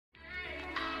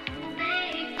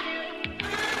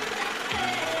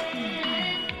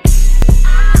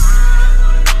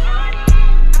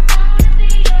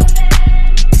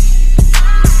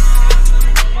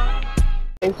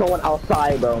someone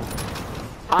outside, bro.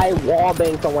 I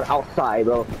wallbang someone outside,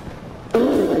 bro.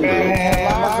 Okay,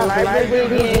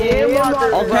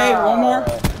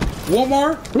 one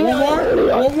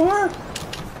more.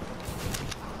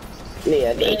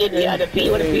 Yeah, they did the other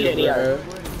P with a P in here.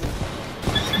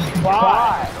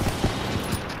 Bye.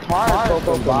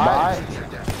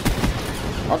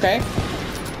 Okay.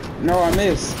 No, I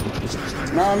missed.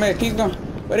 Keep going.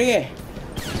 What are you?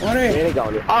 There they go.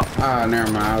 Oh,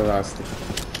 never mind. I lost it.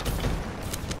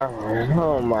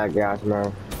 Oh my gosh,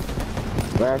 man.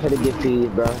 Man, I try to get fees,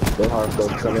 bro. They hard to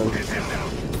come in.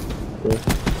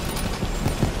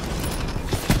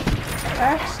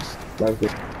 Like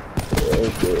it.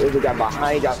 If we got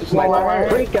behind y'all, my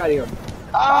freak out of him.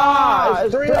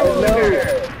 It's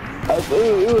 3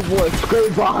 It was one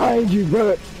straight behind you,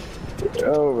 bro.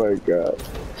 Oh my god.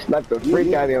 Smack the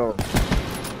freak out of him.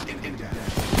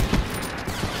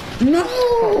 No!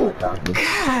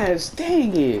 Gosh,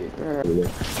 dang it.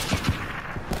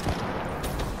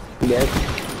 Yes.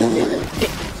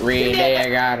 Red there,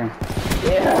 got him.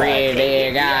 Red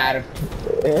there, got him.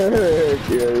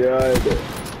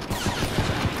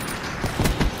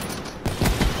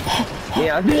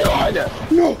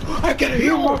 No, I got a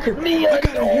hit marker.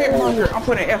 I'm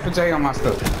putting F and J on my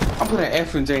stuff.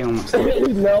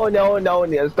 No,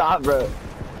 Neil, stop, bro.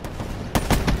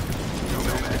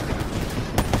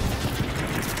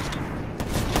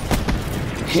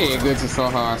 Yeah, good to so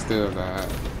hard still, dog.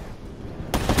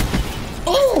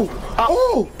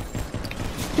 Oh!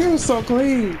 He was so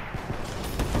clean.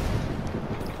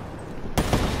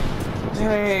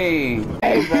 Hey,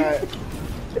 bro.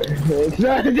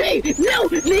 No, Neil!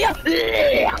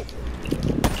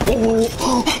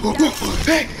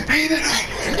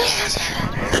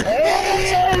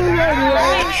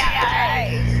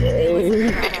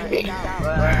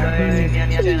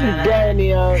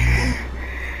 Daniel.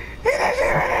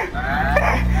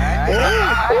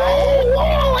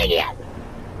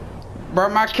 Bro,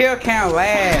 my kill count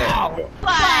lag.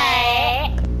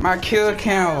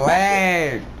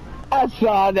 I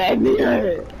saw that,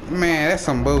 Neil. Man, that's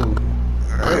some boo.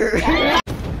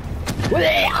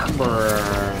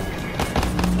 Bruh.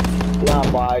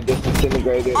 Nah, boy, I just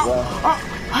disintegrated, bro.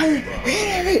 I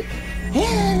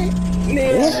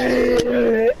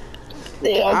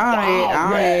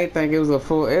don't even think it was a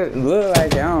full. It looked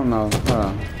like, I don't know.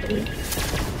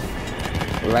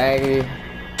 Laggy.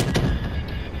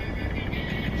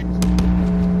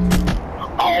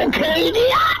 Okay,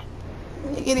 yeah.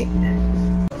 Get it.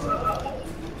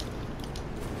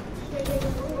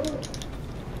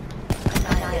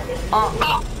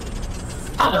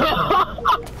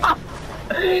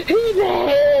 His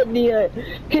head, Nia.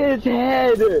 His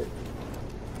head.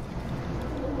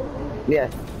 Yeah,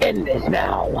 end this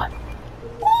now.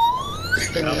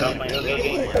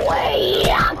 Way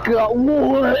go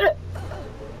more.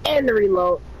 And the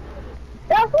reload.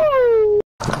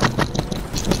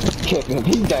 Kick him,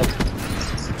 he's dead.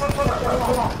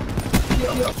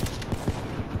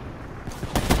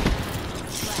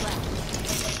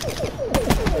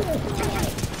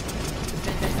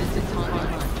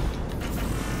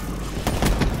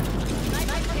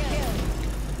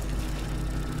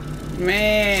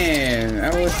 Man, I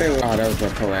would say, oh, that was a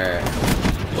collab.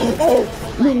 Oh,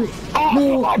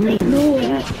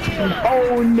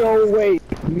 no way.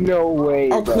 No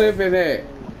way. I'm clipping that.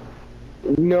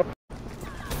 No.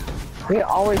 They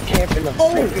always camp in the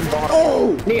freaking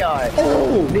bottom.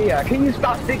 Neon. Neon, can you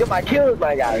stop sticking my kills,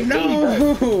 my guy? No.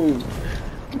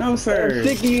 No, sir. I'm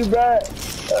sick of you, bro.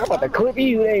 I'm about to clip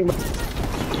you, ain't.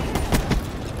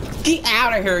 Get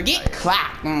out of here. Get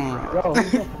clapped. Yo, who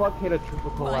the fuck hit a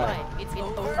triple collide?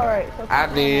 Alright. I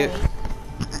did.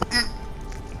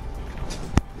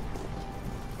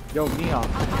 Yo, Neon.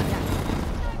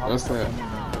 What's that?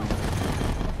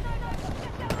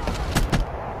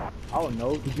 I don't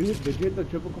know. Did you hit the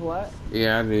triple collide?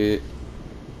 Yeah, I did.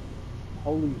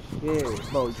 Holy shit.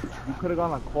 Bro, you could have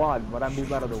gone on quad, but I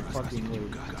moved out of the fucking way.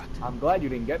 I'm glad you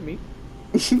didn't get me.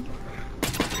 Shit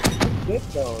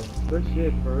though. Good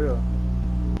shit, for real.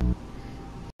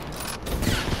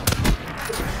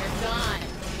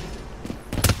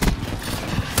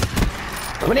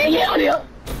 Come in here, Neil.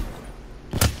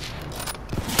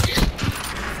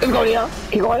 Let's go, Neil.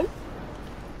 Keep going.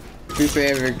 2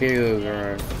 kills,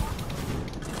 bro.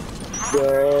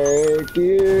 Thank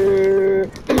you.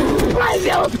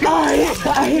 Let's go.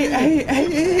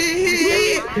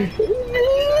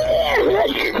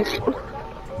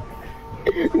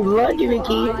 Lucky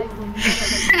Mickey.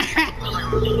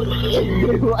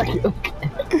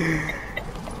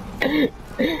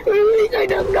 I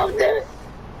don't know that.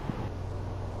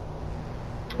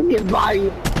 Get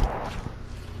body.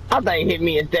 I thought he hit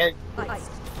me instead.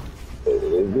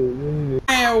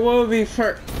 I will be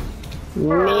first.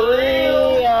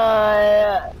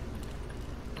 Yeah.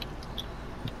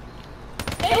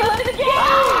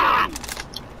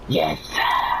 Yes.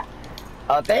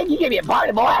 Oh, thank you. Give me a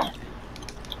party, boy.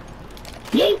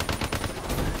 Yeet.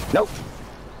 Nope.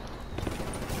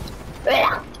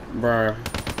 Yeah. Bruh.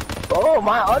 Oh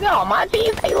my! Oh no! My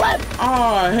team. They left.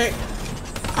 Oh hey.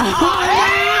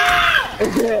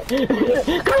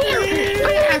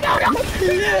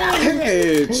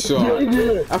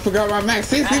 Headshot. I forgot my max.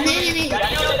 Hey,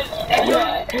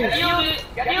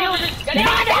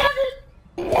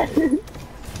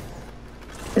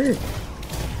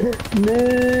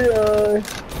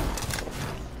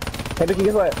 Ricky,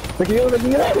 guess what? Ricky, guess what?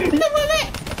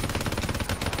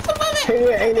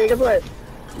 Hey, guess what?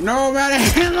 No matter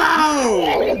hello.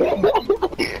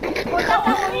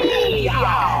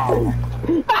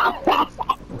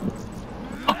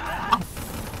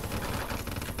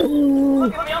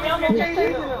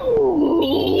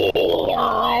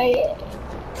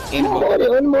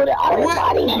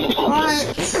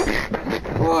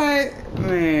 What?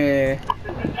 Man.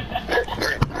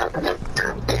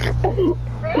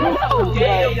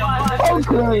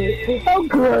 I'm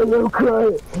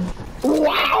crying.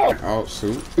 Wow! Oh,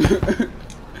 shoot.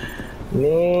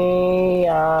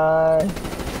 Neon.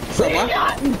 Stop what?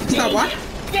 Stop what?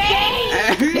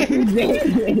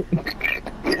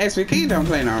 SVK don't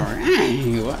play no more.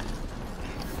 What?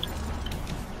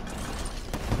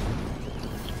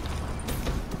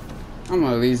 I'm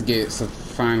gonna at least get some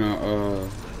final,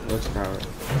 what you call it?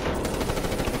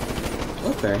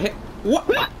 What the heck? What?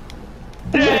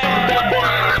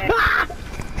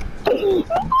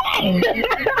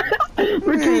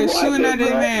 Man, shooting at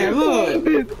that man, look!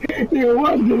 You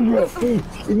watch this, bro.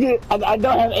 I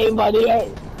don't have anybody yet.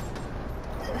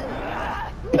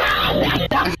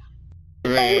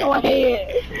 Go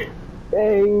ahead.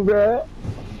 Hey, bro.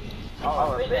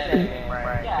 Oh, okay.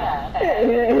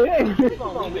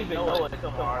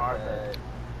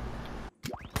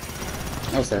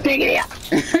 Take it out.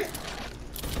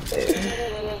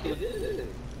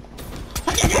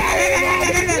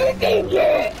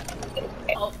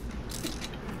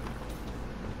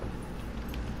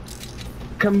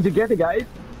 Come together, guys.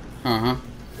 Uh-huh.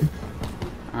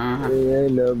 Uh-huh. Yeah,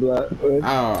 no block.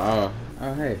 Oh,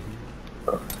 hey.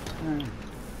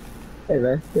 Hey,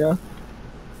 man. Yeah.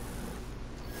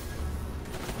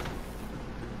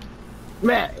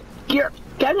 Man, here.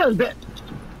 Get those bit.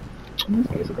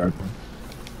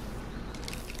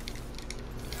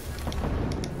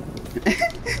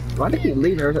 Why did he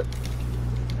leave her?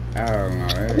 I don't know.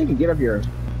 I think you get up here.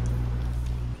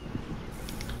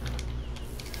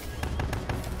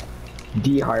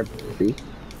 D-harp, see?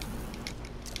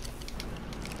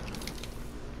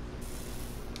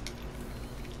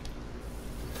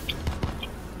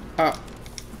 Oh.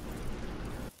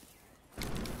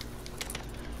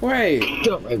 Wait.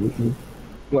 Don't make me see.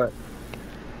 What?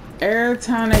 Every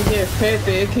time they get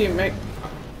 50, it keep make.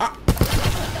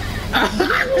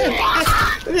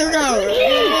 Let's go.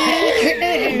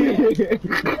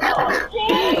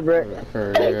 Bro,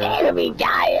 they gotta be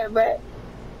dying, bro.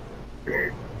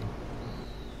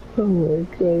 Oh my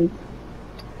god.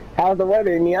 How's the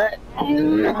weather, Neon?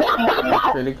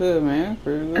 Pretty good, man.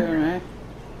 Pretty good, man.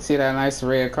 See that nice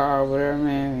red car over there,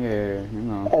 man? Yeah, you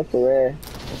know. That's rare.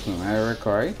 That's a nice red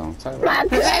car. You gonna talk My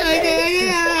about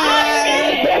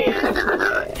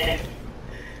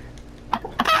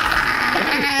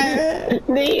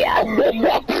Neon.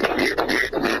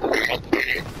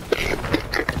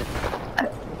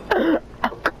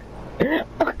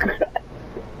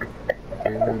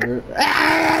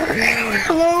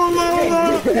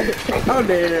 Oh,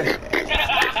 dear.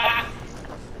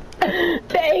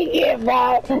 Take it,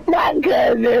 bro. My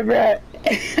cousin, bro.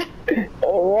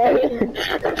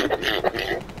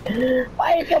 Why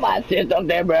you come out sit up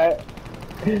there, bro?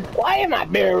 Why in my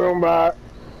bedroom, bro?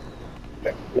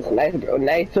 It's a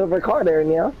nice silver car there,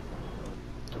 Neil.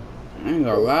 I ain't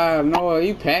gonna lie, Noah,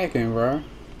 you packing, bro.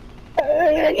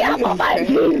 I'm on my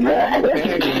feet,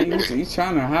 bro. You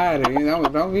trying to hide it, you know?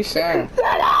 Don't be shy.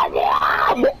 Shut up, Neil.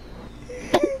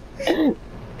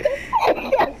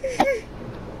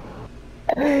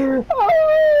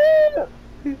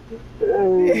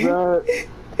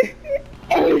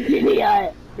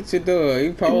 What you doing?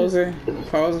 You posing?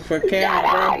 Posing for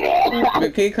camera, bro?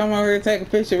 But can you come over here and take a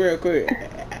picture real quick?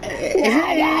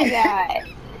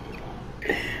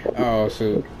 Oh,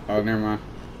 shoot. Oh, never mind.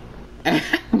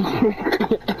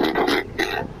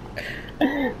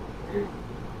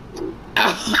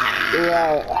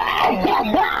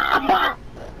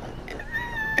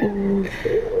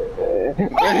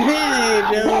 What are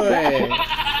you doing?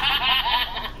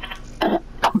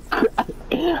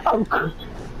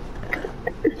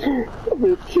 I'm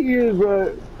in tears,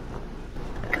 bro.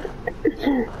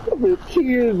 I'm in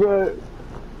tears, bro.